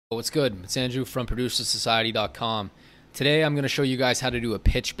what's good? It's Andrew from ProducerSociety.com. Today I'm going to show you guys how to do a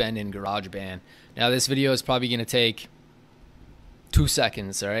pitch bend in GarageBand. Now this video is probably going to take 2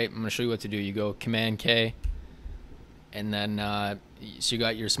 seconds, alright? I'm going to show you what to do. You go Command K, and then so you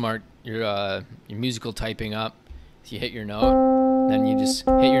got your your musical typing up. So you hit your note, then you just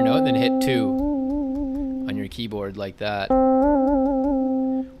hit your note, then hit 2 on your keyboard like that.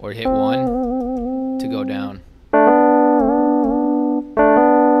 Or hit 1 to go down.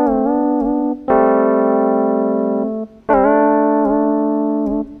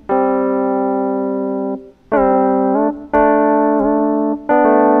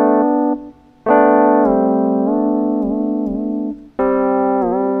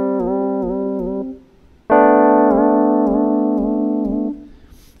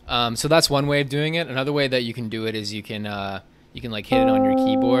 So that's one way of doing it. Another way that you can do it is you can like hit it on your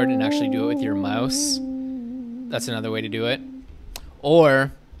keyboard and actually do it with your mouse. That's another way to do it.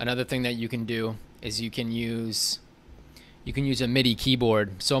 Or another thing that you can do is you can use a MIDI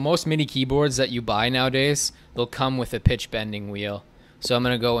keyboard. So most MIDI keyboards that you buy nowadays, they'll come with a pitch bending wheel. So I'm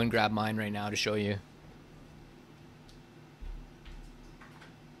gonna go and grab mine right now to show you.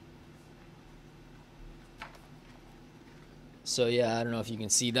 So yeah, I don't know if you can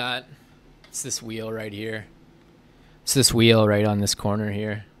see that. It's this wheel right here. It's this wheel right on this corner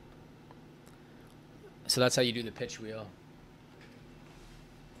here. So that's how you do the pitch wheel.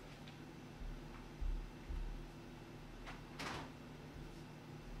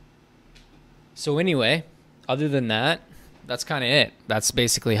 So anyway, other than that, that's kind of it. That's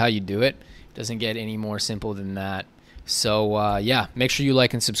basically how you do it. It doesn't get any more simple than that. So yeah, make sure you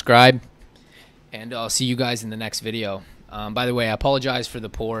like and subscribe, and I'll see you guys in the next video. By the way, I apologize for the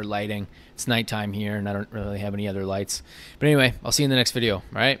poor lighting. It's nighttime here and I don't really have any other lights. But anyway, I'll see you in the next video. All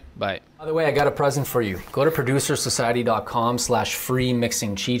right, bye. By the way, I got a present for you. Go to ProducerSociety.com/free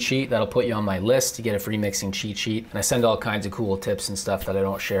mixing cheat sheet. That'll put you on my list to get a free mixing cheat sheet. And I send all kinds of cool tips and stuff that I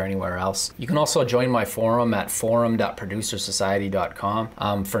don't share anywhere else. You can also join my forum at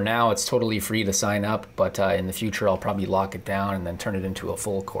forum.ProducerSociety.com. For now, it's totally free to sign up, but in the future, I'll probably lock it down and then turn it into a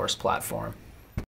full course platform.